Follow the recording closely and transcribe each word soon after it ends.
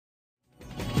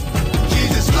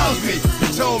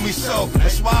told me so.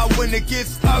 That's why when it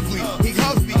gets ugly, he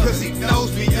hugs me cause he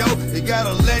knows me, yo. You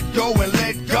gotta let go and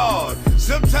let God.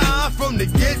 Sometimes from the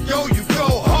get-go you go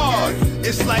hard.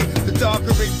 It's like the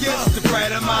darker it gets, the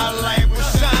brighter my light will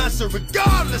shine. So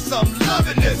regardless, I'm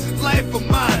loving this life of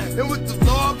mine. And with the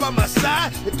Lord by my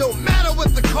side, it don't matter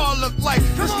what the car look like.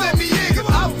 Just let me in cause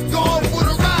I'm going for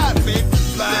the ride. Faith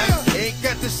is blind, ain't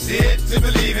got to see it to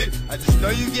believe it. I just know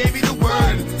you gave me the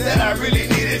word that I really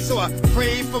needed. So I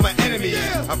pray for my enemies,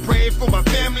 I pray for my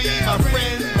family, my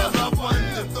friends, my loved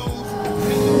ones, and those.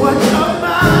 What a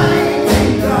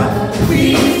mighty God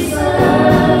we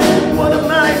serve. What a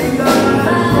mighty God.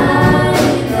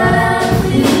 Mighty God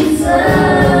we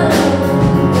serve.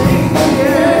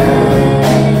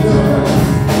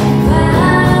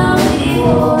 Bow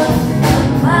before the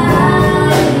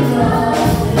mighty God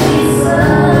we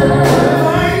serve.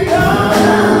 Mighty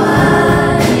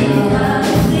God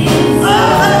we serve. Oh,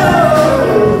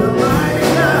 the mighty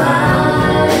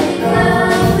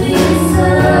God we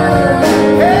serve.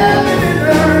 Heaven and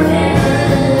earth,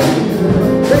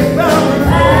 they bow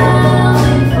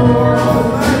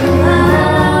before the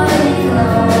mighty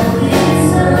God we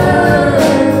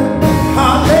serve.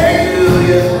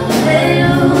 Hallelujah,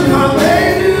 hallelujah,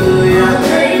 hallelujah,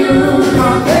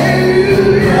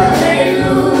 hallelujah,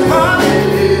 hallelujah,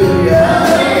 hallelujah.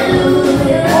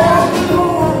 All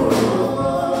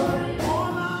glory,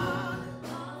 all honor.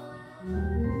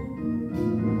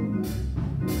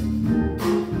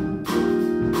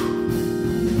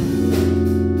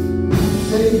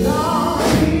 Say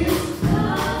God is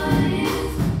my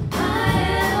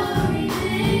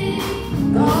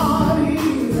everything. God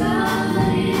is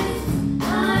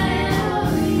my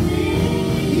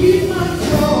everything. He's my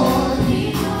joy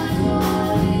in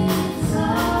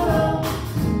sorrow.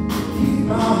 He's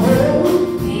my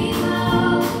hope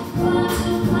for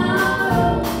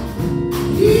tomorrow.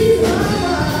 He's my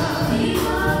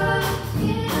rock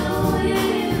in a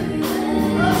weary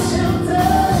land. A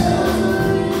shelter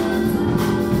in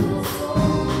the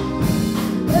soul.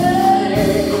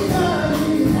 Hey, God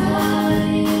is my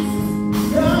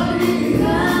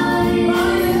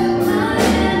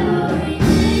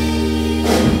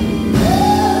everything.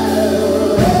 Oh,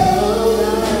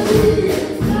 God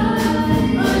is my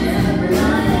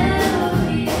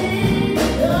everything.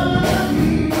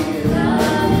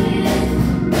 God is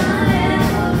my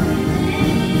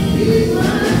everything. He's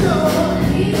my joy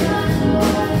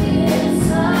in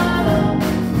sorrow.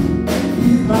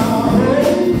 He's my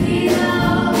hope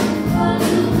for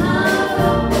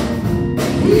tomorrow.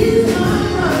 He's my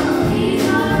rock in a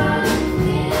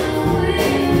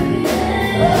weary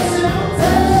land. A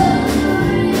shelter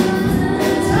in the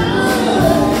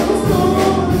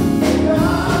storm.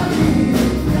 God is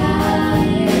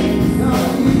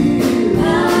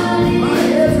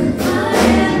my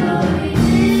everything.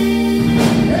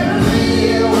 Every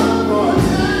year one more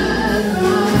time.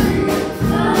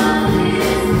 God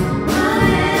is my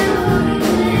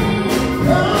everything.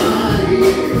 God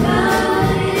is my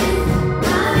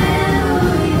everything.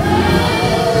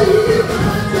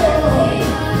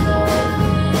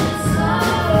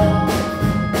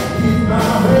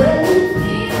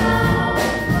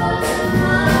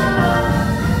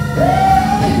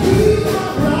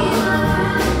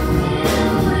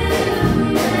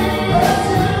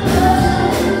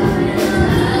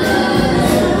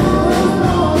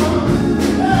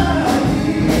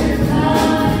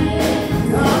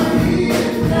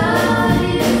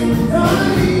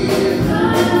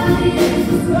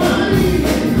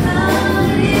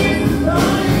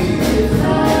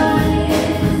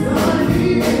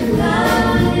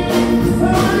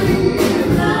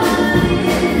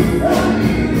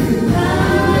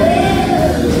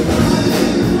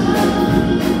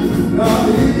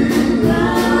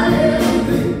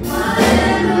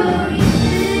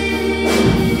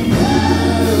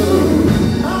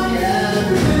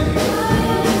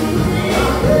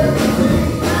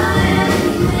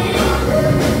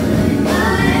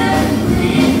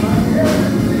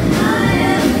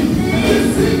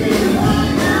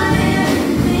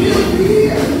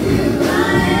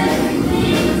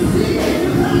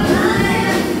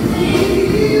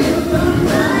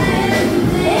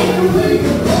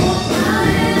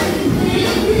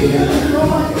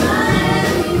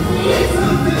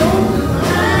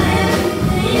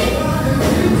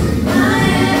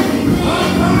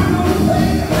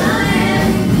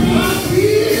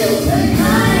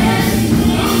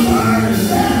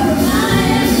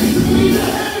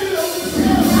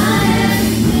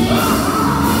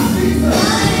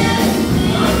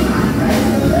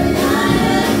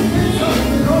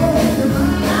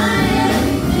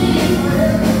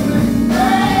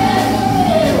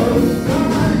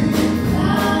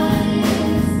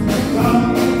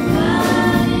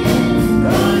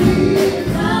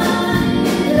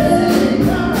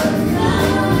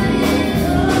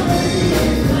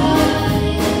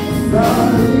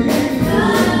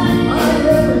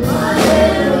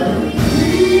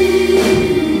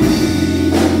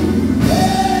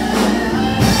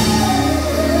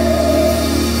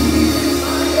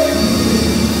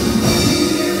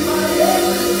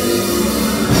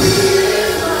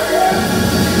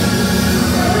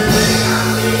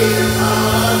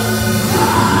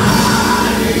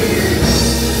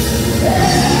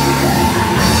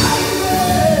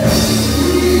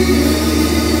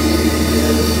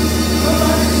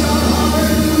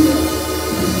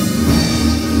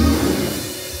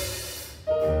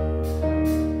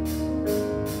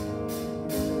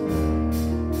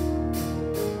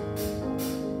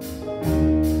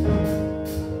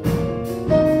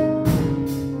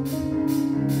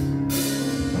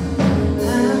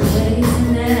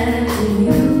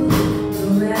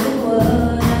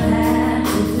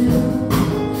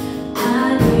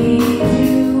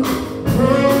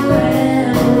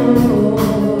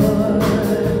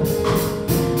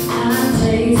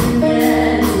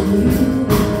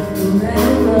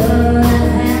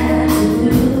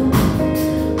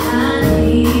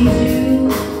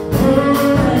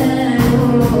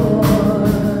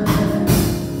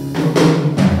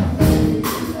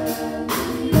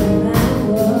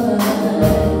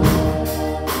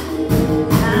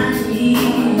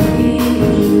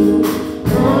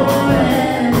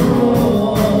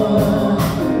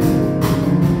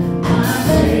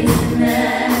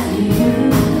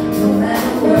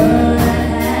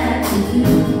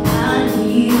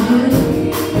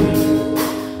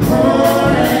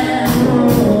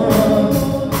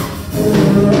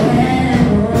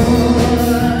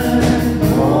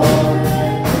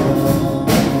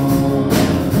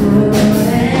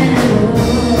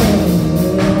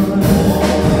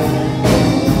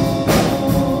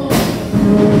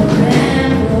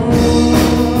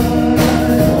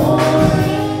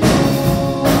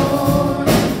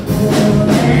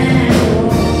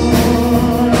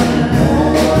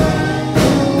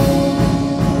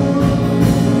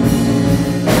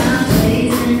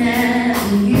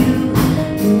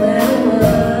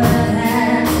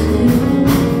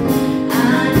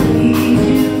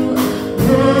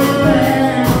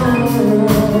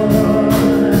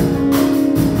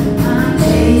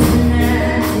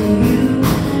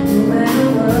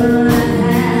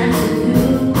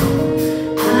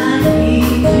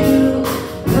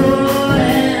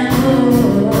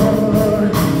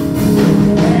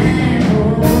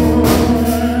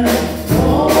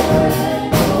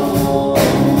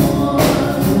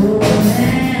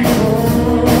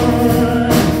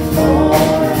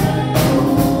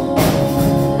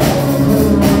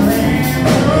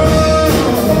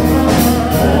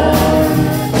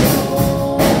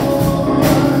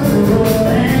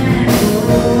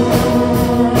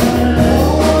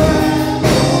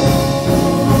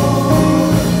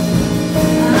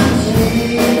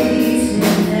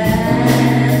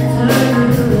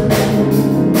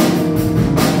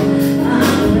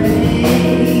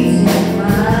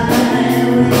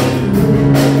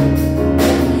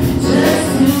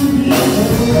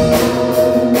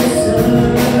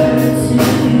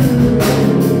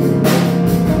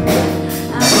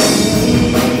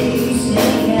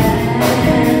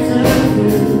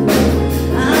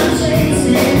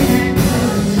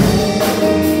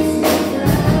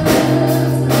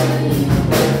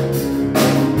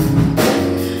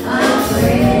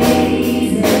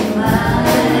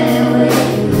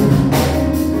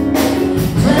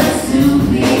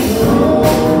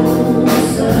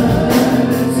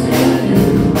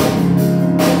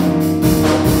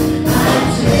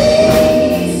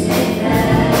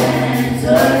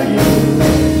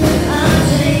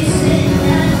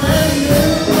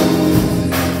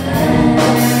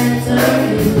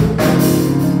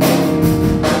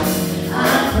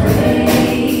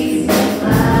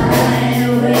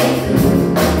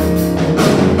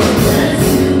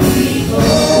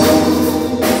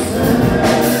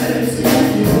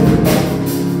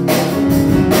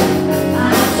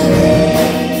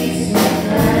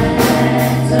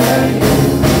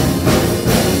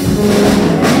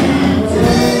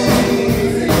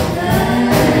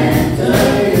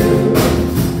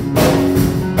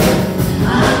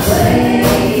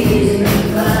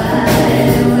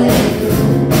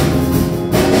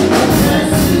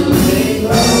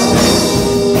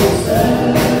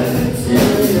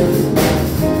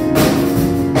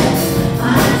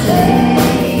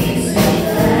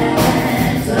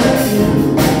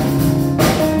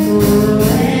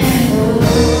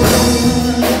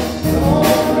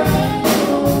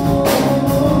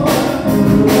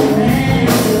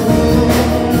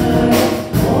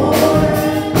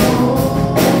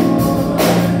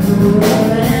 Good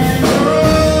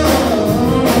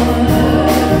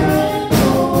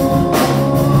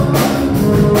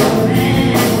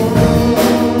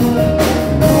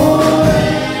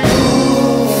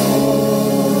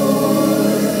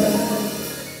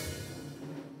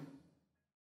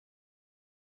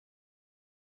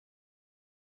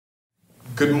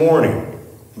morning.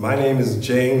 My name is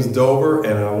James Dover,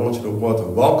 and I want to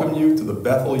welcome you to the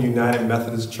Bethel United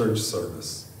Methodist Church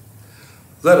service.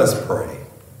 Let us pray.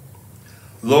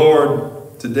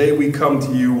 Lord, today we come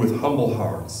to you with humble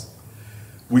hearts.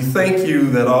 We thank you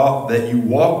that you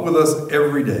walk with us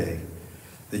every day,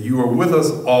 that you are with us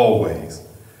always.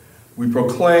 We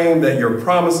proclaim that your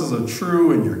promises are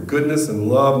true and your goodness and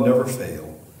love never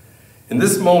fail. In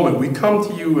this moment, we come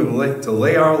to you and to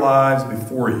lay our lives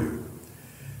before you.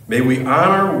 May we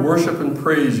honor, worship, and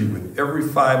praise you with every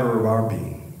fiber of our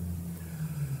being.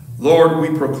 Lord,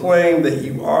 we proclaim that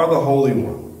you are the Holy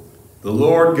One, the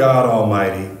Lord God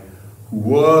Almighty, who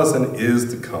was and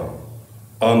is to come.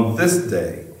 On this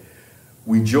day,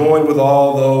 we join with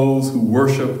all those who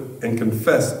worship and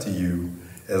confess to you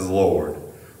as Lord,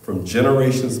 from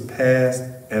generations past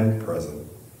and present.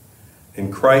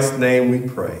 In Christ's name we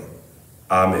pray.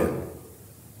 Amen.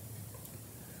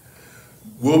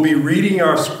 We'll be reading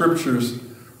our scriptures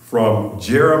from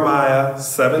Jeremiah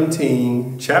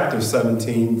 17, chapter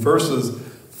 17, verses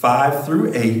 5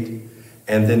 through 8,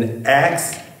 and then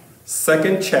Acts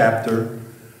 2nd chapter,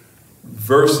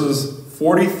 verses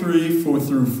 43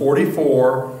 through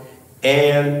 44,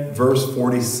 and verse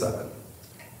 47.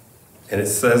 And it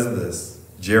says this,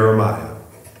 Jeremiah.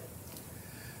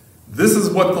 This is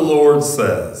what the Lord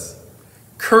says.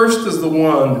 Cursed is the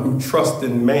one who trusts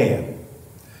in man,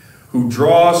 who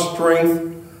draws strength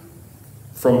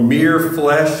from mere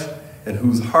flesh, and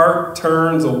whose heart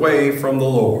turns away from the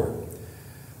Lord.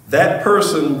 That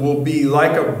person will be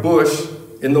like a bush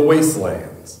in the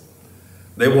wastelands.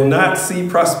 They will not see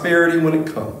prosperity when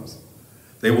it comes.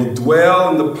 They will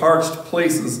dwell in the parched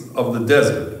places of the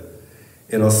desert,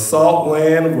 in a salt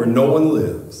land where no one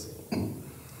lives.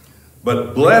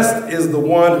 But blessed is the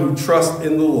one who trusts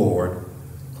in the Lord,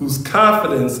 whose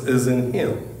confidence is in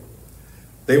him.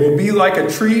 They will be like a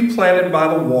tree planted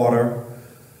by the water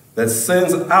that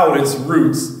sends out its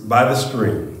roots by the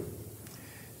stream.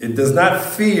 It does not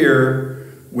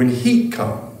fear when heat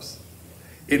comes.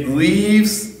 Its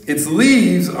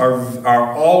leaves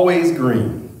are always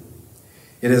green.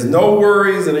 It has no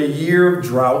worries in a year of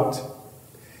drought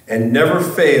and never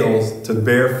fails to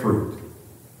bear fruit.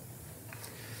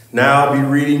 Now I'll be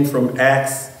reading from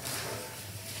Acts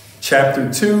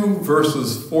chapter 2,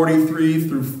 verses 43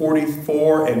 through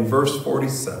 44 and verse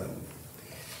 47.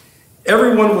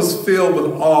 Everyone was filled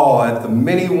with awe at the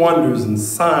many wonders and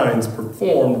signs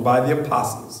performed by the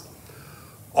apostles.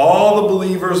 All the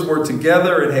believers were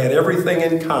together and had everything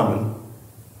in common,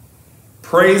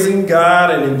 praising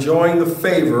God and enjoying the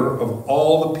favor of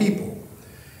all the people.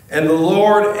 And the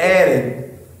Lord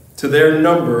added to their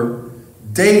number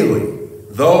daily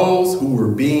those who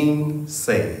were being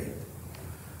saved.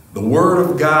 The word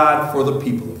of God for the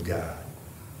people of God.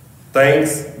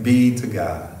 Thanks be to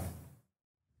God.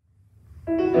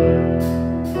 I'm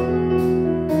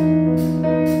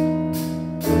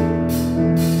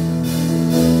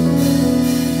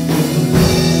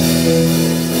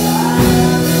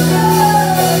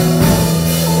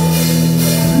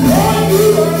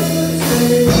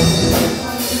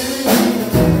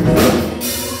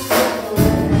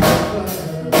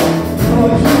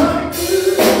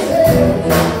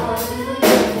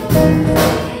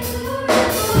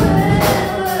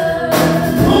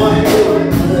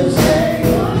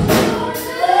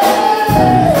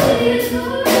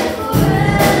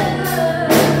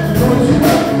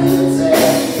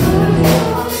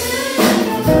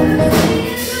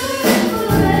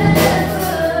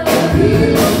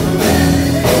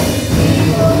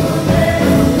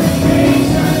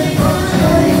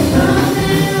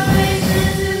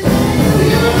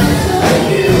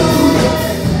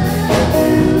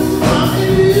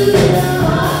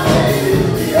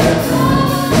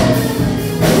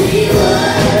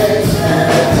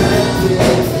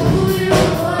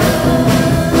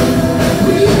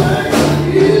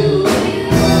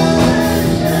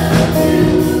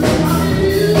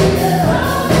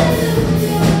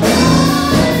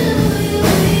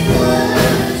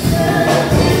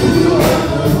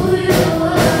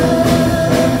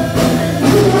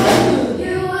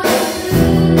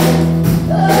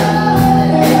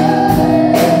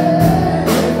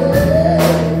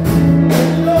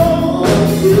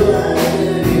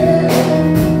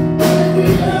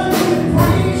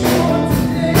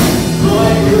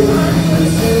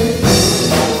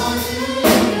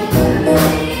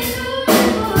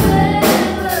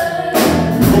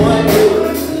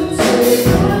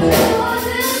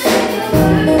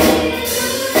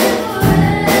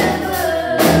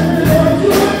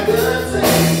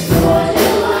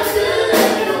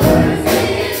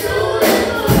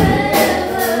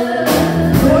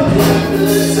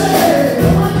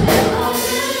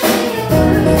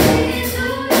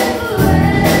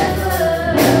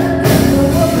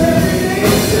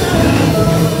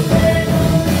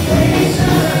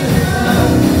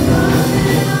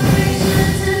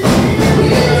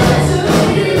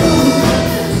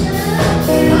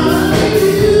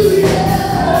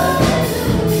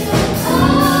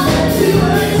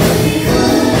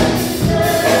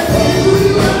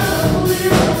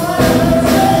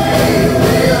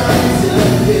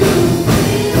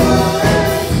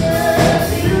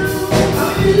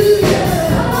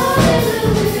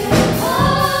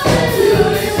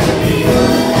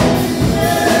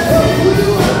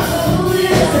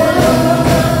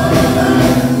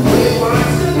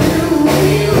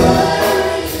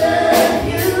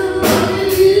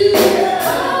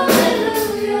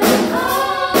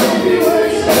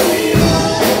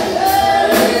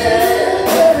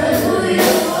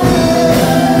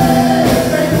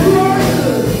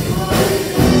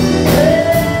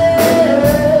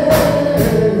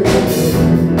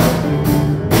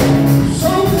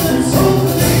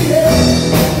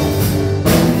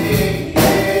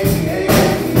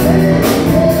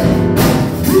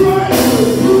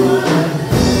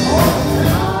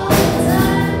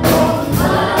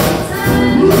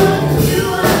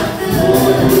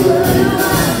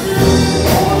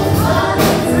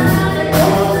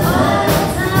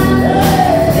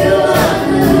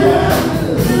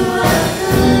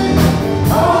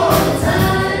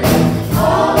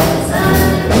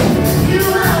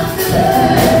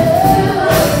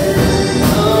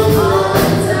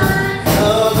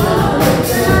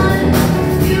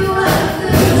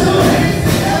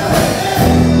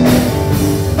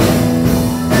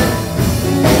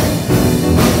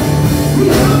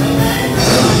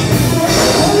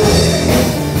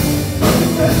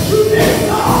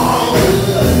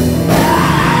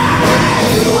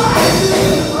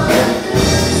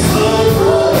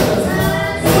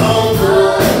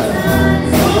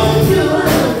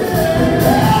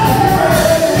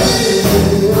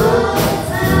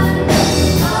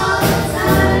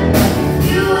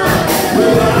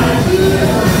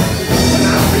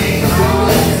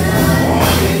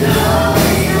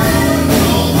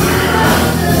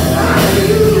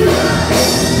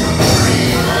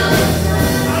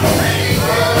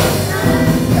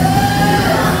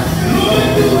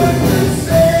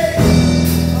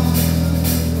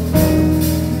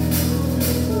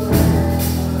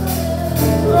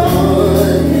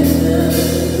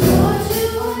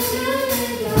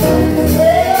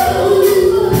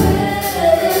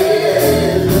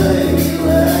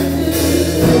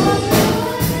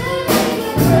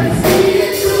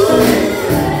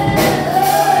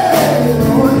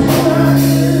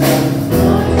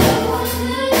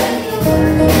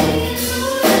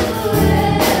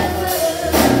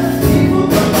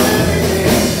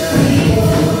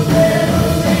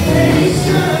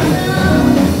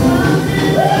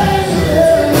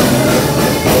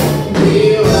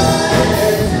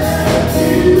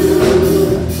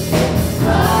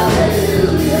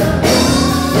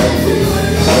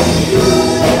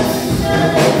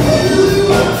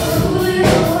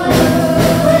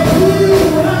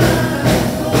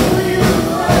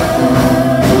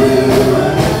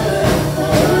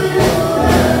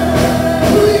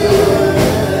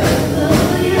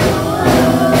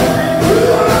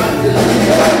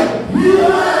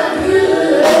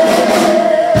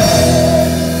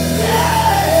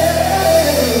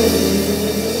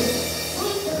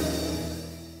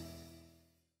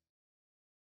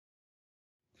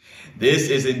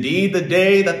This is indeed the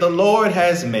day that the Lord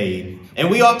has made, and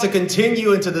we ought to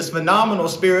continue into this phenomenal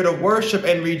spirit of worship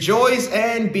and rejoice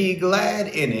and be glad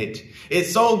in it.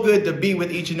 It's so good to be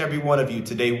with each and every one of you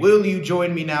today. Will you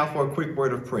join me now for a quick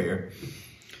word of prayer?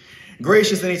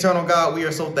 Gracious and eternal God, we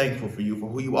are so thankful for you, for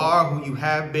who you are, who you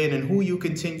have been, and who you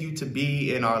continue to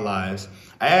be in our lives.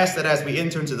 I ask that as we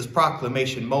enter into this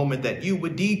proclamation moment, that you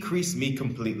would decrease me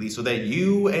completely, so that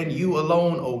you and you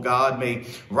alone, O God, may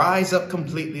rise up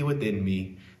completely within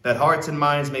me, that hearts and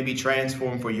minds may be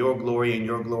transformed for your glory and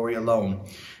your glory alone.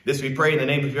 This we pray in the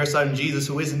name of your Son, Jesus,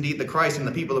 who is indeed the Christ, and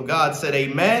the people of God said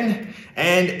amen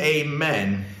and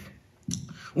amen.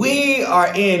 We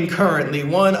are in currently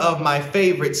one of my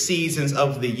favorite seasons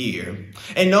of the year.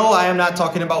 And no, I am not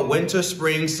talking about winter,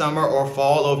 spring, summer, or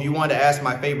fall. Or if you want to ask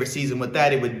my favorite season with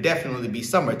that, it would definitely be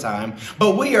summertime.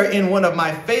 But we are in one of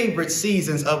my favorite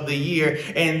seasons of the year,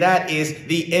 and that is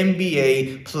the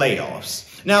NBA playoffs.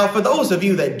 Now, for those of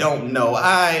you that don't know,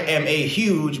 I am a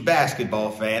huge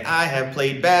basketball fan. I have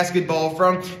played basketball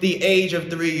from the age of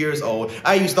 3 years old.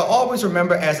 I used to always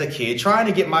remember as a kid trying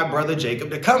to get my brother Jacob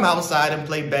to come outside and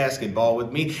play basketball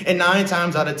with me, and 9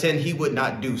 times out of 10, he would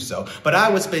not do so. But I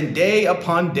would spend day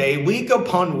upon day, week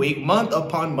upon week, month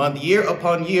upon month, year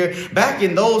upon year, back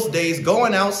in those days,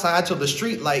 going outside till the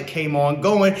street light came on,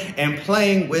 going and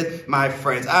playing with my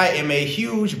friends. I am a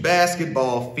huge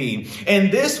basketball fiend.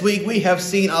 And this week, we have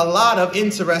seen a lot of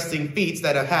interesting feats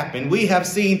that have happened. We have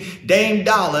seen Dame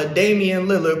Damian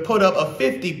Lillard, put up a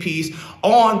 50-piece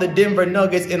on the Denver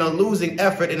Nuggets in a losing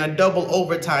effort in a double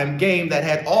overtime game that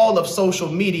had all of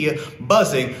social media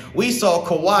buzzing. We saw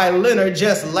Kawhi Leonard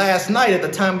just last night at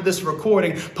the time of this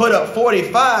recording put up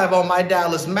 45 on my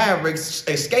Dallas Mavericks,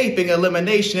 escaping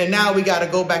elimination. And now we got to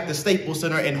go back to Staples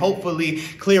Center and hopefully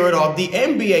clear it off. The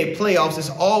NBA playoffs is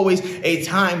always a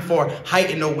time for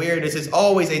heightened awareness. It's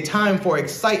always a time for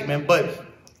excitement. But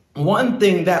one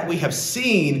thing that we have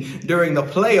seen during the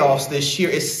playoffs this year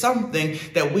is something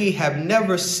that we have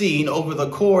never seen over the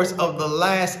course of the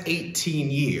last 18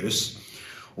 years.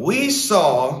 We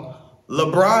saw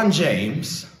LeBron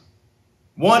James,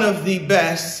 one of the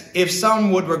best, if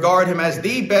some would regard him as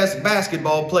the best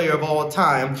basketball player of all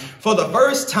time, for the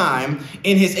first time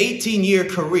in his 18-year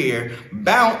career,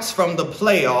 bounce from the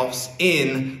playoffs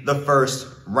in the first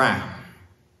round.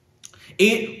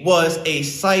 It was a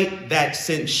sight that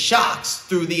sent shocks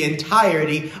through the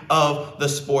entirety of the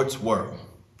sports world.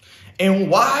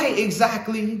 And why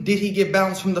exactly did he get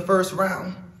bounced from the first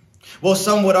round? Well,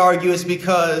 some would argue it's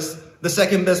because the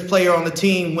second best player on the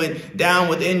team went down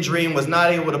with injury and was not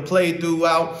able to play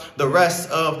throughout the rest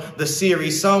of the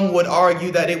series. Some would argue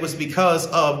that it was because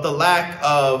of the lack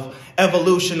of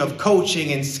evolution of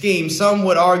coaching and scheme. Some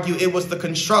would argue it was the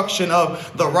construction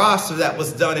of the roster that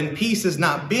was done and pieces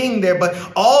not being there. But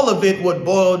all of it would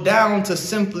boil down to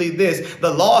simply this: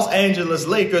 the Los Angeles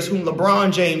Lakers, whom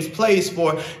LeBron James plays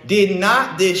for, did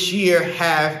not this year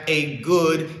have a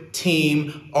good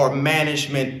team or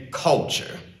management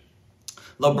culture.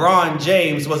 LeBron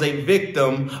James was a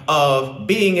victim of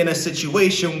being in a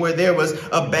situation where there was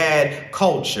a bad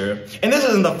culture. And this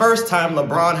isn't the first time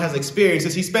LeBron has experienced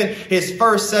this. He spent his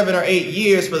first 7 or 8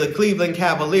 years for the Cleveland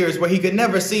Cavaliers where he could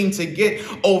never seem to get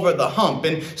over the hump.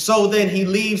 And so then he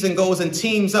leaves and goes and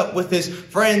teams up with his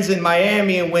friends in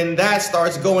Miami. And when that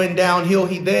starts going downhill,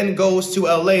 he then goes to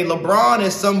LA. LeBron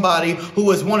is somebody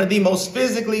who is one of the most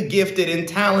physically gifted and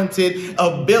talented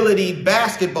ability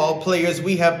basketball players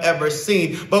we have ever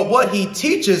seen. But what he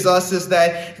teaches us is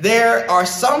that there are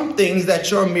some things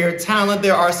that your mere talent,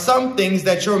 there are some things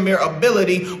that your mere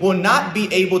ability will not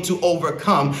be able to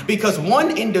overcome, because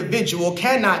one individual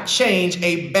cannot change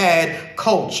a bad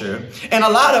culture. And a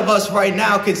lot of us right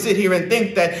now can sit here and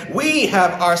think that we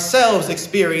have ourselves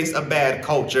experienced a bad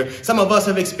culture. Some of us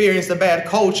have experienced a bad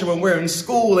culture when we're in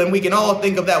school, and we can all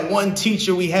think of that one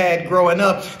teacher we had growing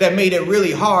up that made it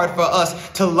really hard for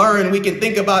us to learn. We can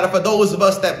think about it for those of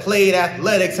us that played athletics,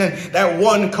 and that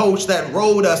one coach that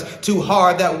rode us too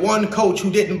hard, that one coach who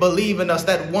didn't believe in us,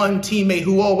 that one teammate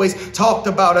who always talked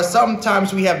about us.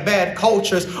 Sometimes we have bad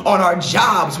cultures on our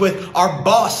jobs with our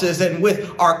bosses and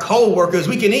with our co-workers.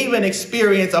 We can even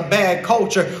experience a bad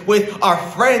culture with our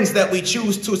friends that we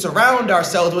choose to surround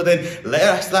ourselves with. And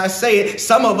let's say it,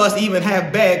 some of us even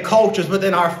have bad cultures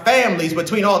within our families,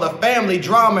 between all the family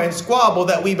drama and squabble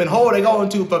that we've been holding on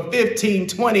to for 15,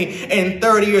 20, and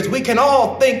 30 years. We can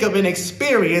all think of an experience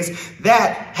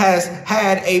that has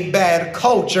had a bad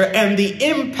culture and the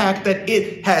impact that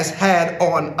it has had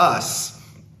on us.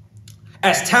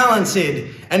 As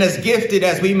talented and as gifted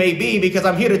as we may be, because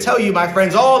I'm here to tell you, my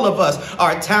friends, all of us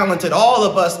are talented, all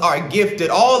of us are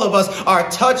gifted, all of us are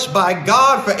touched by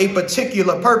God for a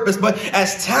particular purpose. But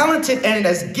as talented and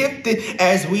as gifted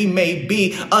as we may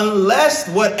be, unless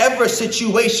whatever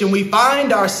situation we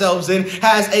find ourselves in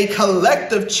has a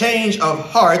collective change of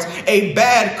hearts, a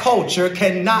bad culture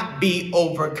cannot be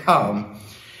overcome.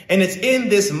 And it's in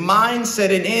this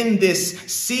mindset and in this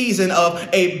season of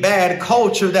a bad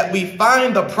culture that we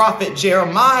find the prophet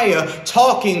Jeremiah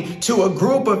talking to a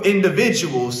group of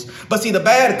individuals. But see, the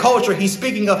bad culture he's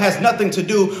speaking of has nothing to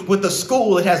do with the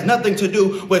school. It has nothing to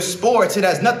do with sports. It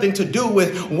has nothing to do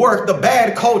with work. The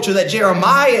bad culture that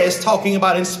Jeremiah is talking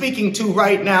about and speaking to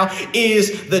right now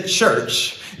is the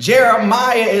church.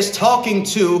 Jeremiah is talking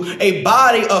to a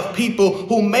body of people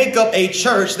who make up a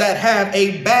church that have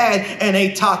a bad and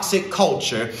a toxic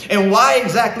culture. And why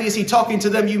exactly is he talking to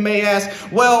them, you may ask?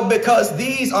 Well, because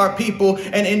these are people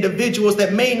and individuals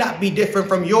that may not be different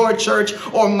from your church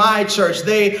or my church.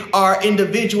 They are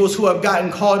individuals who have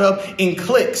gotten caught up in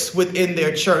cliques within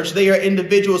their church. They are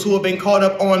individuals who have been caught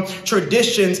up on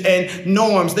traditions and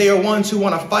norms. They are ones who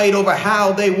want to fight over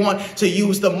how they want to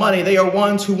use the money. They are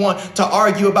ones who want to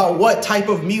argue about what type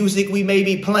of music we may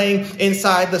be playing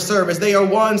inside the service. They are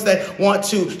ones that want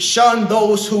to shun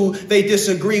those who they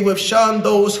disagree with, shun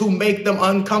those who make them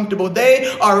uncomfortable. They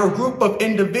are a group of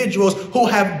individuals who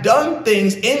have done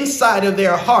things inside of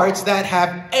their hearts that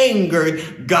have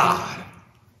angered God.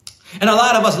 And a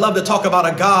lot of us love to talk about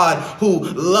a God who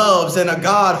loves and a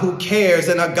God who cares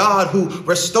and a God who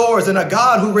restores and a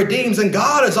God who redeems. And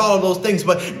God is all of those things.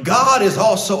 But God is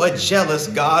also a jealous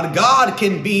God. God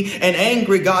can be an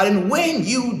angry God. And when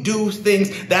you do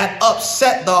things that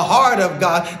upset the heart of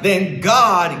God, then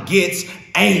God gets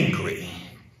angry.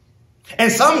 And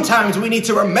sometimes we need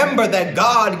to remember that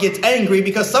God gets angry,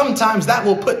 because sometimes that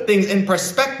will put things in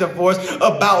perspective for us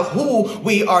about who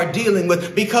we are dealing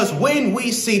with. Because when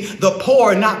we see the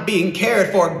poor not being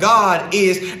cared for, God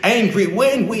is angry.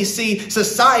 When we see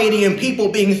society and people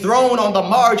being thrown on the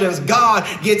margins, God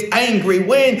gets angry.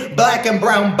 When black and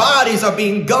brown bodies are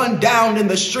being gunned down in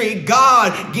the street,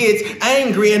 God gets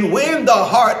angry. And when the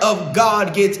heart of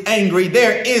God gets angry,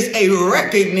 there is a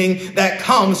reckoning that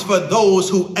comes for those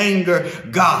who anger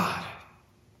God.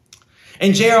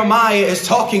 And Jeremiah is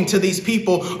talking to these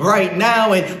people right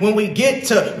now. And when we get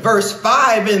to verse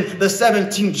 5 in the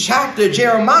 17th chapter,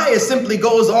 Jeremiah simply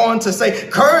goes on to say,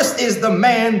 "Cursed is the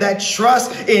man that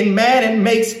trusts in man and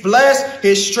makes flesh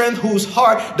his strength, whose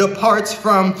heart departs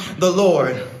from the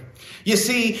Lord." You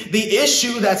see, the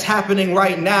issue that's happening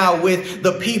right now with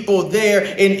the people there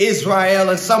in Israel,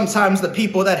 and sometimes the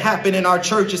people that happen in our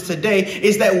churches today,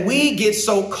 is that we get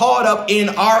so caught up in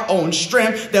our own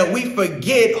strength that we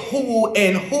forget who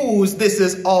and whose this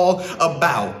is all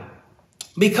about.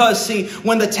 Because, see,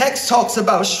 when the text talks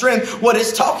about strength, what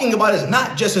it's talking about is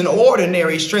not just an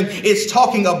ordinary strength. It's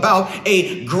talking about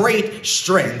a great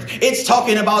strength. It's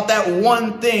talking about that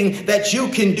one thing that you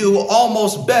can do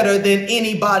almost better than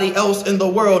anybody else in the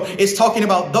world. It's talking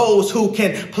about those who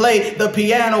can play the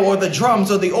piano or the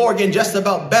drums or the organ just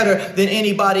about better than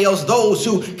anybody else. Those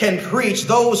who can preach,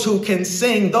 those who can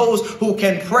sing, those who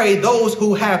can pray, those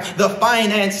who have the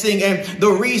financing and the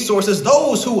resources,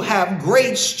 those who have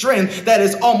great strength that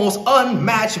is almost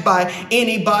unmatched by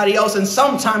anybody else. And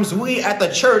sometimes we at the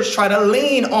church try to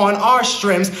lean on our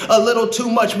strengths a little too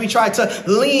much. We try to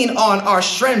lean on our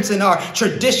strengths and our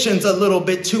traditions a little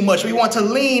bit too much. We want to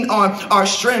lean on our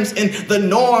strengths and the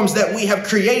norms that we have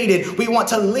created. We want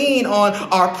to lean on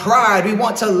our pride. We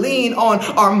want to lean on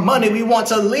our money. We want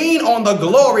to lean on the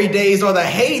glory days or the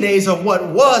heydays of what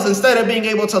was, instead of being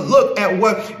able to look at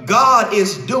what God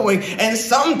is doing. And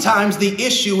sometimes the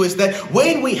issue is that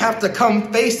when we have to come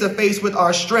face to face with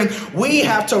our strength, we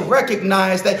have to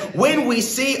recognize that when we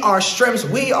see our strengths,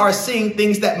 we are seeing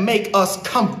things that make us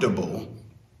comfortable.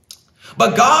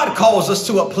 But God calls us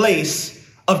to a place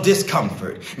of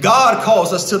discomfort. God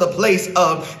calls us to the place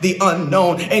of the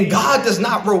unknown. And God does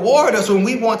not reward us when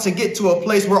we want to get to a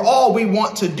place where all we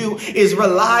want to do is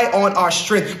rely on our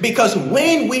strength. Because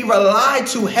when we rely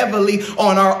too heavily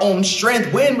on our own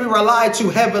strength, when we rely too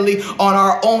heavily on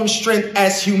our own strength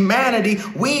as humanity,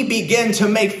 we begin to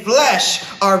make flesh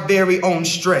our very own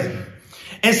strength.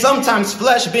 And sometimes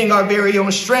flesh being our very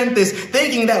own strength is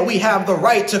thinking that we have the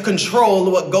right to control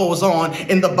what goes on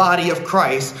in the body of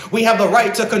Christ. We have the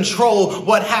right to control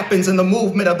what happens in the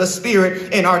movement of the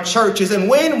Spirit in our churches. And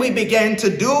when we begin to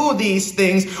do these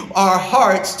things, our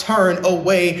hearts turn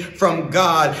away from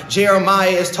God. Jeremiah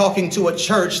is talking to a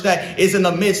church that is in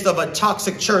the midst of a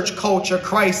toxic church culture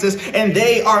crisis, and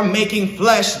they are making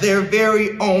flesh their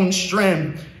very own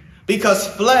strength. Because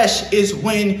flesh is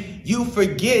when you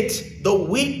forget the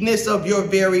weakness of your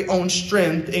very own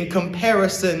strength in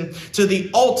comparison to the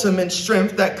ultimate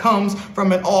strength that comes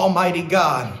from an almighty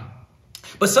God.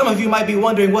 But some of you might be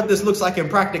wondering what this looks like in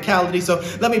practicality. So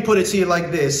let me put it to you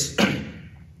like this.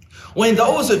 When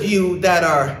those of you that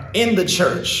are in the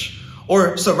church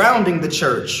or surrounding the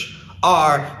church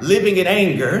are living in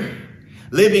anger,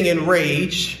 living in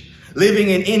rage, living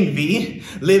in envy,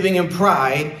 living in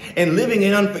pride, and living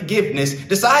in unforgiveness,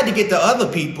 decide to get to other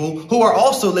people who are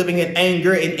also living in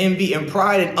anger and envy and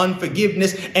pride and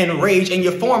unforgiveness and rage, and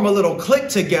you form a little clique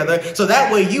together so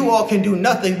that way you all can do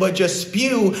nothing but just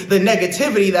spew the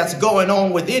negativity that's going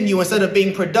on within you instead of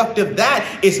being productive.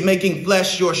 That is making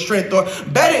flesh your strength. Or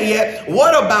better yet,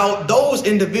 what about those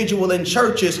individuals in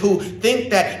churches who think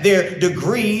that their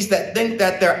degrees, that think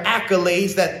that their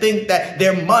accolades, that think that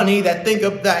their money, that think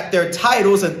of that their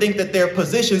titles and think that their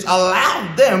positions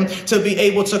allow them to be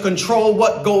able to control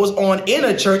what goes on in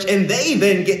a church, and they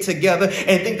then get together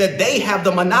and think that they have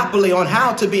the monopoly on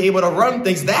how to be able to run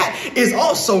things? That is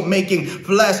also making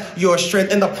flesh your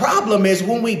strength. And the problem is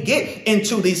when we get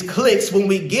into these cliques, when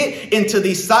we get into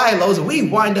these silos, we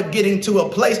wind up getting to a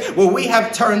place where we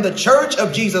have turned the Church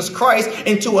of Jesus Christ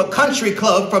into a country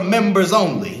club for members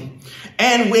only.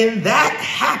 And when that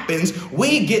happens,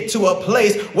 we get to a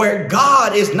place where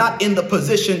God is not in the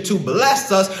position to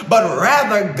bless us, but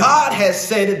rather God has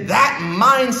said that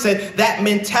mindset, that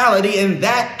mentality, and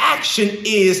that action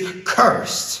is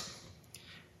cursed.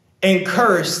 And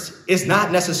cursed is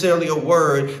not necessarily a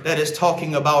word that is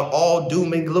talking about all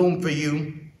doom and gloom for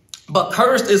you. But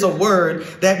cursed is a word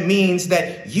that means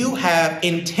that you have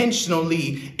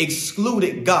intentionally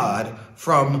excluded God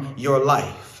from your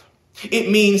life.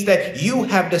 It means that you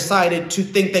have decided to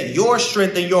think that your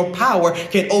strength and your power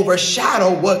can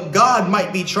overshadow what God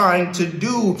might be trying to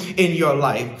do in your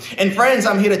life. And friends,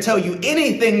 I'm here to tell you,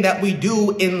 anything that we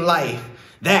do in life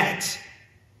that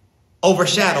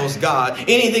overshadows God,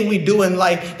 anything we do in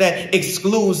life that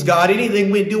excludes God,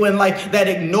 anything we do in life that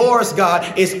ignores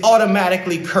God is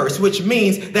automatically cursed, which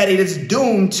means that it is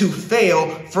doomed to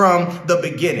fail from the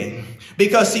beginning.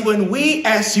 Because see, when we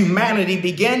as humanity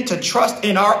begin to trust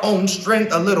in our own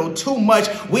strength a little too much,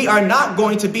 we are not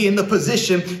going to be in the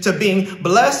position to being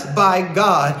blessed by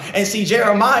God. And see,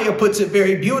 Jeremiah puts it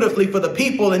very beautifully for the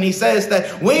people. And he says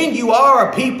that when you are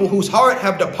a people whose heart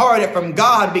have departed from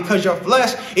God because your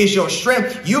flesh is your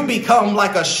strength, you become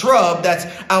like a shrub that's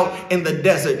out in the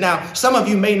desert. Now, some of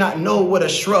you may not know what a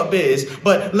shrub is,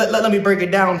 but let me break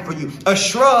it down for you. A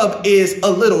shrub is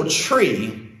a little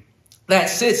tree that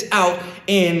sits out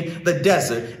in the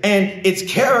desert, and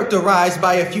it's characterized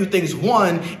by a few things.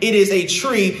 One, it is a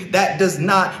tree that does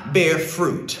not bear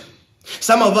fruit.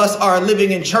 Some of us are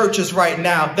living in churches right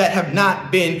now that have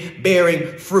not been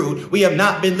bearing fruit. We have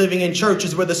not been living in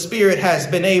churches where the Spirit has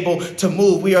been able to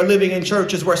move. We are living in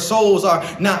churches where souls are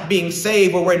not being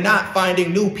saved, or we're not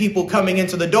finding new people coming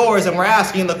into the doors, and we're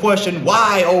asking the question,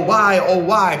 why, oh why, oh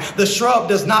why? The shrub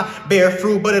does not bear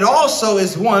fruit, but it also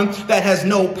is one that has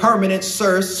no permanent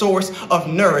source of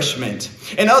nourishment.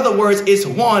 In other words, it's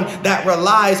one that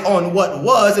relies on what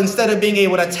was instead of being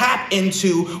able to tap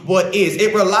into what is.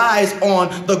 It relies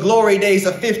on the glory days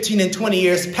of 15 and 20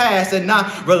 years past and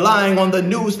not relying on the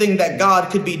new thing that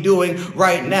God could be doing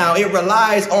right now. It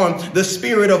relies on the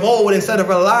Spirit of old instead of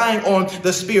relying on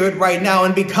the Spirit right now.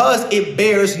 And because it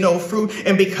bears no fruit,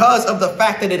 and because of the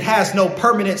fact that it has no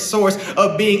permanent source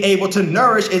of being able to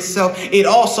nourish itself, it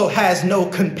also has no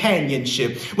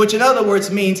companionship, which in other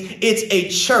words means it's a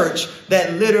church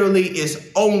that literally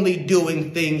is only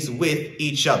doing things with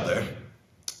each other.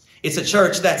 It's a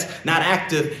church that's not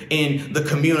active in the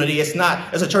community. It's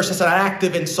a church that's not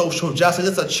active in social justice.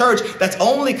 It's a church that's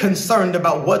only concerned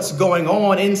about what's going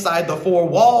on inside the four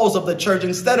walls of the church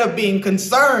instead of being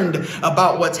concerned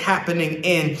about what's happening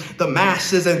in the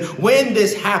masses. And when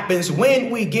this happens, when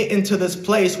we get into this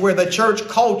place where the church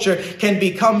culture can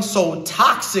become so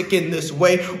toxic in this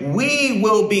way, we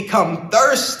will become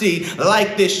thirsty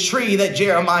like this tree that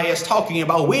Jeremiah is talking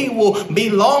about. We will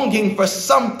be longing for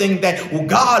something that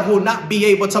God will not be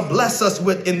able to bless us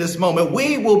with in this moment.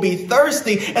 We will be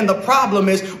thirsty, and the problem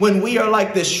is when we are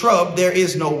like this shrub, there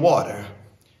is no water.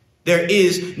 There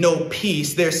is no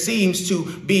peace. There seems to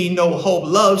be no hope.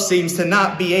 Love seems to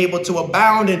not be able to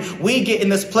abound, and we get in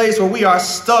this place where we are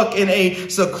stuck in a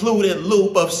secluded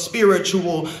loop of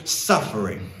spiritual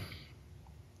suffering.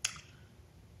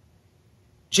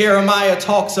 Jeremiah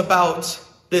talks about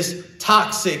this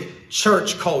toxic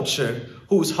church culture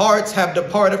whose hearts have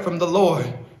departed from the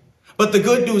Lord. But the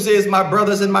good news is, my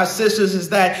brothers and my sisters, is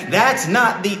that that's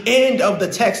not the end of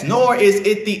the text, nor is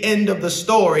it the end of the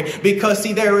story. Because,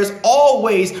 see, there is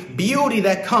always beauty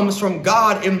that comes from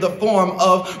God in the form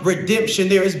of redemption.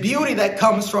 There is beauty that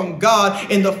comes from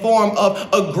God in the form of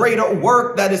a greater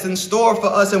work that is in store for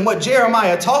us. And what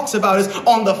Jeremiah talks about is,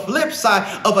 on the flip side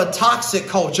of a toxic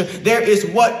culture, there is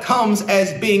what comes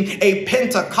as being a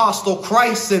Pentecostal,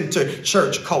 Christ-centered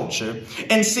church culture.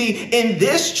 And see, in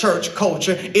this church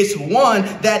culture, it's one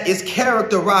that is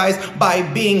characterized by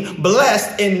being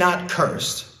blessed and not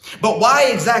cursed. But why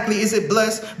exactly is it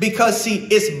blessed? Because, see,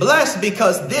 it's blessed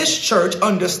because this church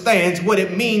understands what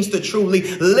it means to truly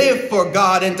live for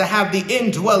God and to have the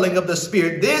indwelling of the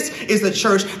Spirit. This is a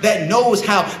church that knows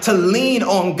how to lean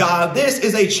on God. This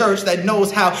is a church that knows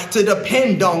how to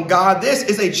depend on God. This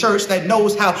is a church that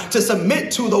knows how to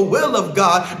submit to the will of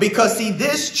God, because, see,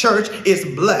 this church is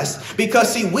blessed.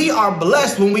 Because, see, we are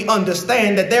blessed when we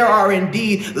understand that there are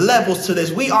indeed levels to this.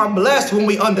 We are blessed when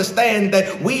we understand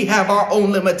that we have our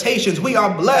own limitations. We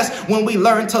are blessed when we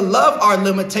learn to love our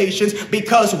limitations,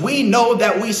 because we know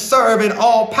that we serve an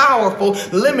all-powerful,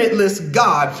 limitless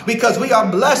God. Because we are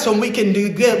blessed when we can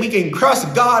do good. We can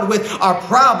trust God with our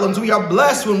problems. We are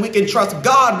blessed when we can trust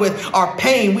God with our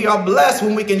pain. We are blessed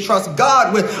when we can trust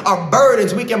God with our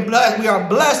burdens. We are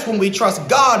blessed when we trust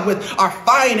God with our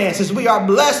finances. We are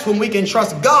blessed when we can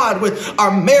trust God with our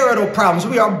marital problems.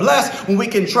 We are blessed when we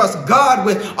can trust God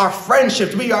with our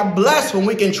friendships. We are blessed when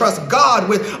we can trust God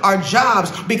with our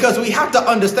jobs, because we have to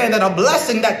understand that a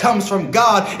blessing that comes from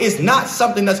God is not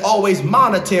something that's always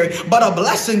monetary, but a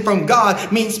blessing from God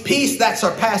means peace that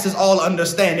surpasses all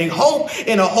understanding, hope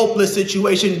in a hopeless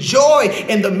situation, joy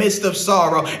in the midst of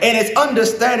sorrow. And it's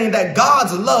understanding that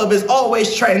God's love is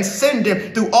always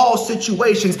transcendent through all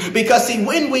situations. Because, see,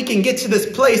 when we can get to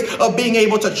this place of being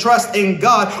able to trust in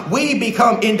God, we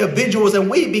become individuals and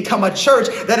we become a church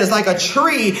that is like a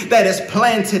tree that is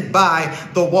planted by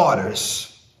the waters.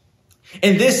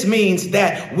 And this means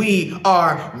that we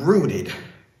are rooted.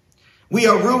 We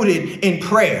are rooted in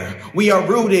prayer. We are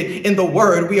rooted in the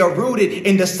word. We are rooted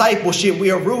in discipleship.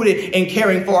 We are rooted in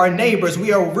caring for our neighbors.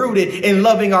 We are rooted in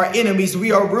loving our enemies.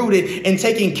 We are rooted in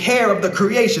taking care of the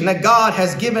creation that God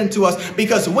has given to us.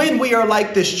 Because when we are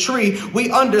like this tree,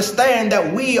 we understand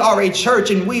that we are a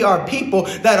church and we are people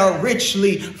that are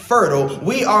richly fertile.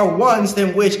 We are ones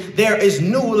in which there is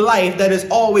new life that is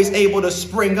always able to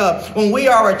spring up. When we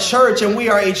are a church and we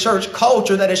are a church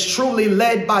culture that is truly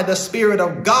led by the Spirit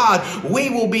of God,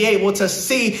 we will be able to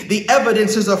see the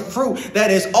evidences of fruit that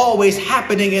is always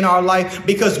happening in our life.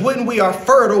 Because when we are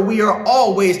fertile, we are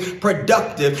always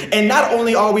productive. And not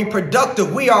only are we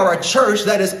productive, we are a church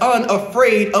that is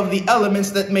unafraid of the elements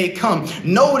that may come.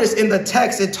 Notice in the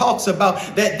text, it talks about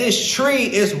that this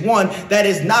tree is one that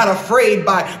is not afraid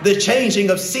by the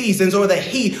changing of seasons or the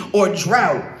heat or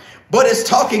drought. What it's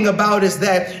talking about is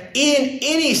that in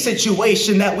any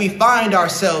situation that we find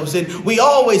ourselves in, we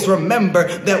always remember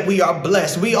that we are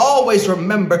blessed. We always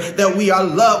remember that we are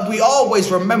loved. We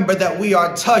always remember that we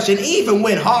are touched. And even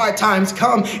when hard times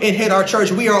come and hit our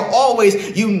church, we are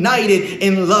always united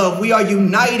in love. We are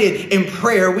united in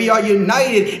prayer. We are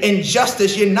united in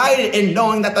justice, united in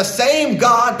knowing that the same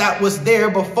God that was there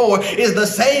before is the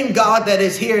same God that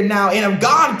is here now. And if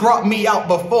God brought me out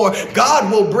before,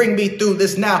 God will bring me through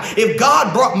this now. If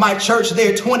God brought my church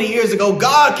there 20 years ago,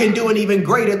 God can do an even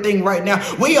greater thing right now.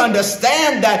 We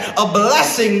understand that a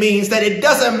blessing means that it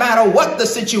doesn't matter what the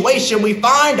situation we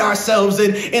find ourselves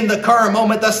in the current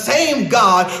moment. The same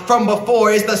God from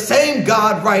before is the same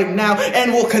God right now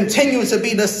and will continue to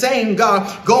be the same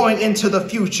God going into the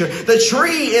future. The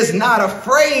tree is not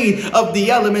afraid of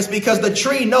the elements because the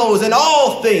tree knows in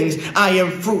all things I am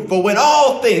fruitful. In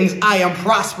all things I am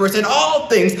prosperous. In all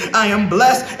things I am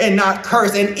blessed and not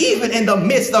cursed. And even in the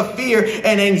midst of fear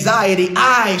and anxiety,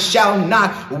 I shall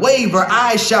not waver.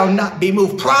 I shall not be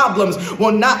moved. Problems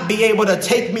will not be able to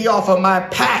take me off of my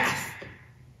path.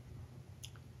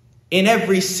 In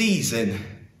every season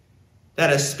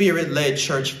that a spirit-led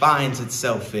church finds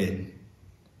itself in,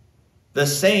 the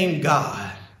same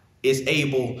God is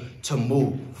able to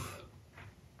move.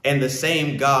 And the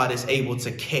same God is able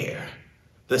to care.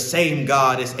 The same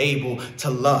God is able to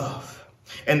love.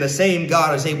 And the same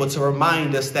God is able to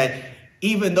remind us that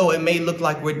even though it may look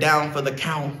like we're down for the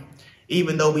count,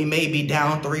 even though we may be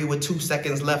down 3 with 2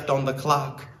 seconds left on the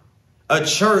clock, a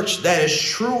church that is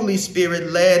truly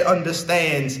spirit-led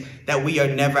understands that we are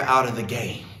never out of the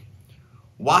game.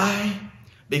 Why?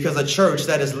 Because a church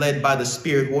that is led by the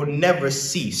Spirit will never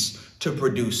cease to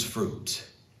produce fruit.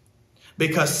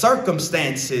 Because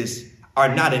circumstances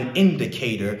are not an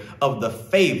indicator of the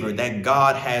favor that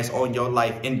God has on your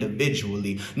life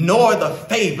individually, nor the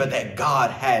favor that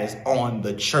God has on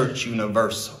the church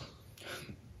universal.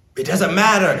 It doesn't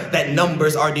matter that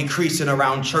numbers are decreasing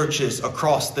around churches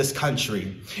across this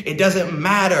country. It doesn't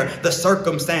matter the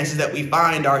circumstances that we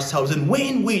find ourselves in.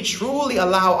 When we truly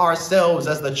allow ourselves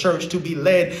as the church to be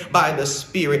led by the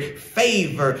Spirit,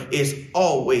 favor is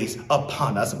always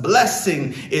upon us.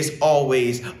 Blessing is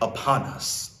always upon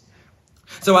us.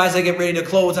 So as I get ready to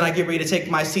close and I get ready to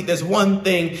take my seat, there's one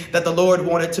thing that the Lord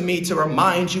wanted me to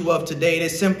remind you of today. It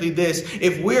is simply this: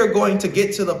 if we're going to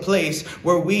get to the place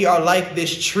where we are like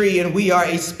this tree and we are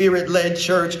a Spirit-led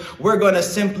church, we're going to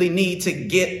simply need to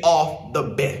get off the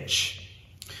bench.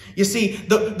 You see,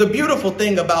 the beautiful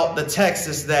thing about the text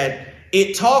is that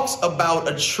it talks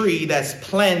about a tree that's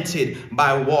planted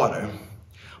by water.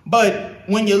 But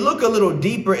when you look a little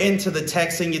deeper into the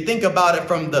text and you think about it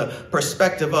from the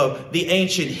perspective of the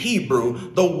ancient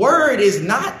Hebrew, the word is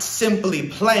not simply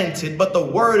planted, but the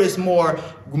word is more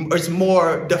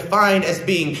defined as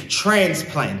being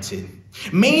transplanted,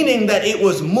 meaning that it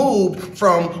was moved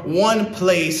from one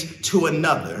place to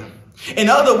another.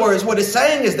 In other words, what it's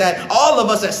saying is that all of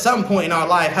us at some point in our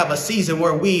life have a season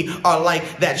where we are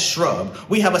like that shrub.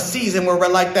 We have a season where we're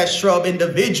like that shrub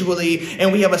individually,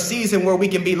 and we have a season where we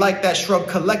can be like that shrub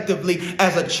collectively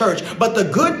as a church. But the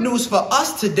good news for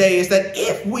us today is that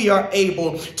if we are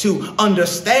able to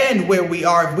understand where we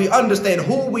are, if we understand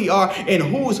who we are and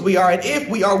whose we are, and if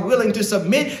we are willing to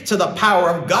submit to the power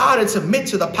of God and submit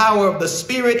to the power of the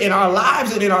Spirit in our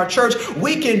lives and in our church,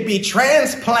 we can be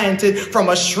transplanted from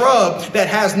a shrub that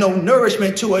has no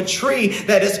nourishment to a tree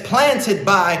that is planted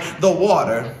by the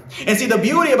water. And see, the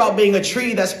beauty about being a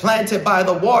tree that's planted by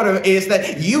the water is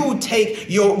that you take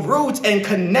your roots and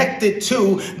connect it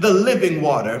to the living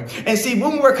water. And see,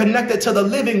 when we're connected to the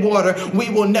living water, we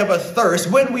will never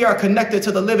thirst. When we are connected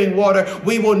to the living water,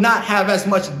 we will not have as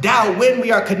much doubt. When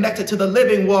we are connected to the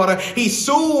living water, he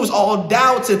soothes all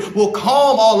doubts and will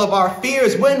calm all of our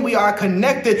fears. When we are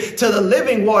connected to the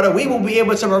living water, we will be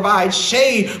able to provide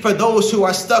shade for those who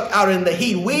are stuck out in the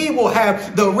heat. We will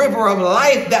have the river of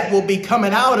life that will be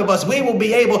coming out of us. We will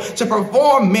be able to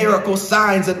perform miracle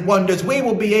signs and wonders. We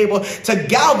will be able to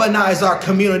galvanize our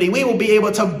community. We will be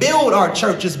able to build our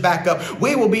churches back up.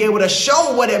 We will be able to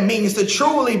show what it means to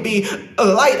truly be a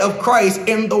light of Christ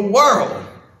in the world.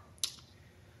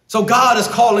 So God is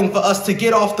calling for us to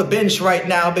get off the bench right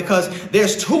now, because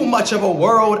there's too much of a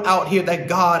world out here that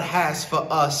God has for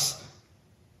us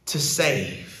to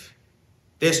save.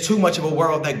 There's too much of a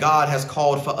world that God has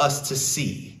called for us to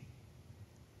see.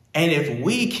 And if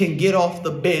we can get off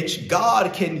the bench,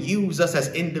 God can use us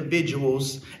as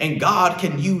individuals, and God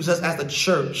can use us as a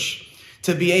church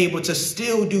to be able to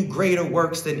still do greater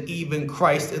works than even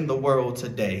Christ in the world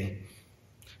today.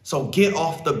 So get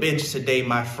off the bench today,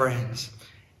 my friends,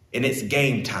 and it's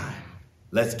game time.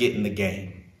 Let's get in the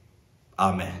game.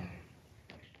 Amen.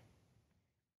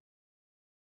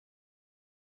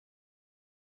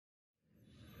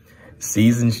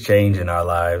 Seasons change in our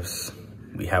lives.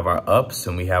 We have our ups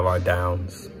and we have our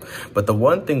downs. But the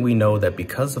one thing we know, that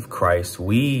because of Christ,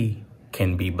 we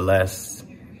can be blessed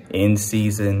in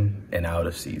season and out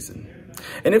of season.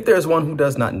 And if there's one who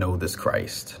does not know this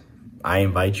Christ, I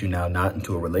invite you now not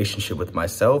into a relationship with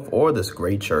myself or this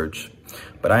great church,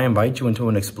 but I invite you into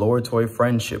an exploratory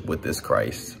friendship with this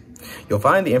Christ. You'll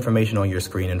find the information on your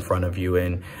screen in front of you,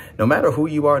 and no matter who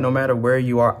you are, no matter where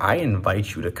you are, I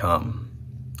invite you to come.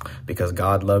 Because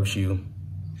God loves you,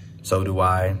 so do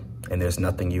I, and there's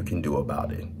nothing you can do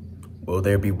about it. Will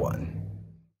there be one?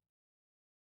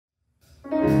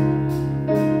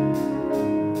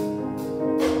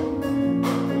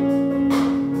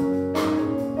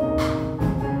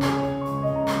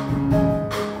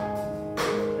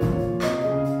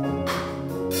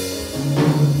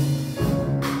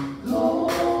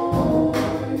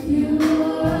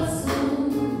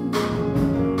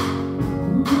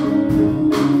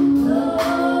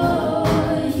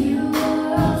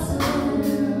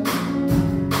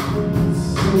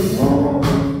 Oh,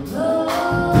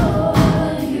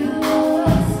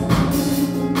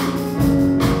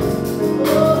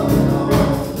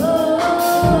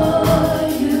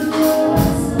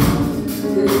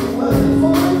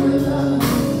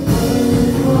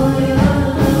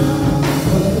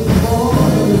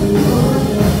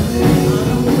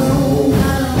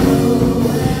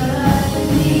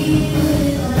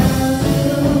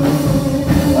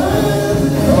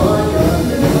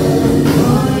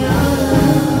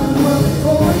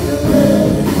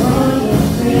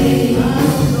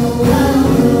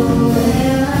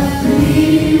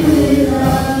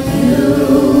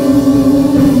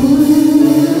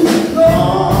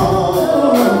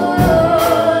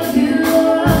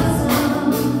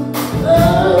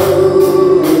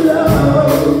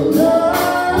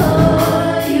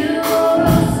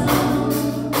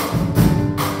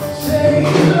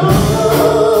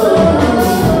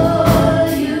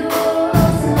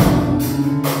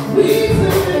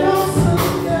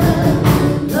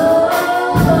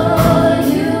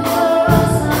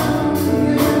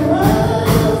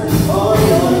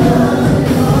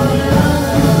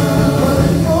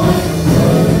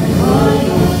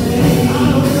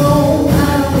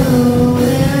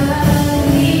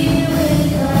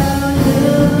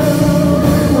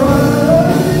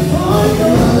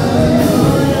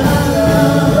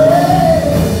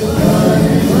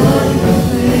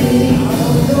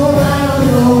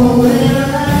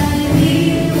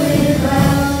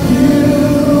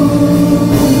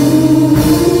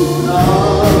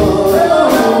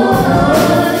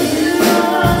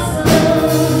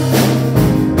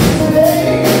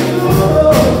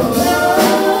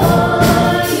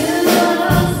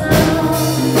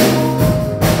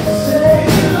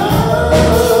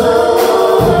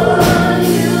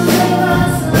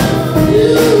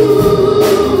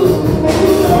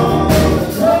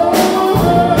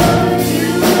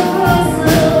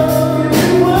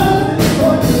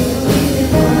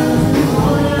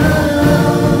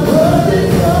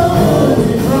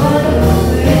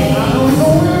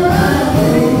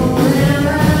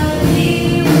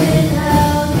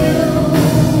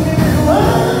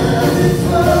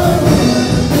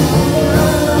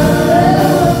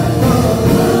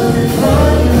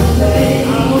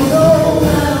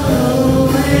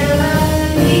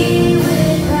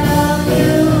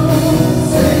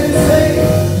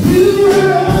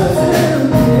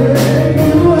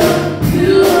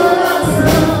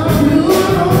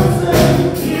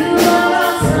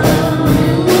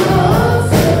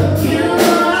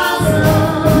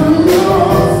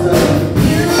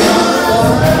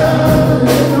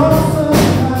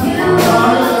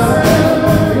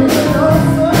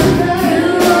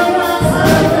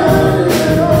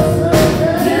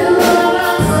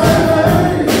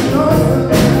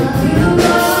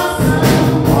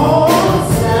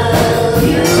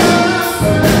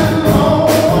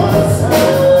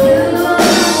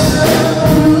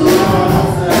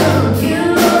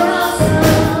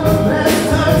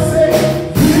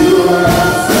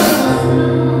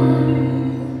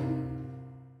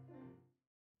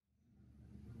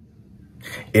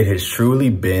 It has truly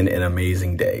been an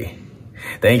amazing day.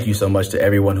 Thank you so much to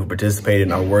everyone who participated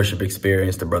in our worship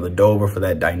experience, to Brother Dover for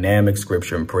that dynamic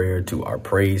scripture and prayer, to our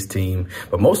praise team,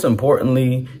 but most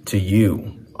importantly, to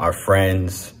you, our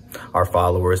friends, our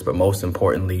followers, but most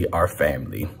importantly, our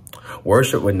family.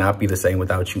 Worship would not be the same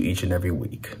without you each and every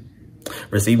week.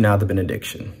 Receive now the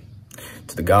benediction.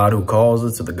 To the God who calls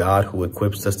us, to the God who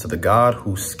equips us, to the God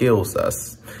who skills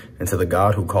us, and to the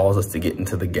God who calls us to get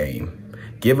into the game.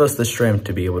 Give us the strength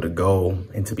to be able to go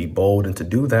and to be bold and to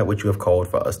do that which you have called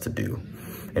for us to do.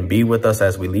 And be with us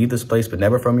as we leave this place, but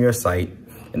never from your sight.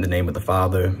 In the name of the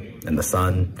Father, and the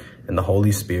Son, and the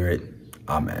Holy Spirit.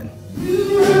 Amen.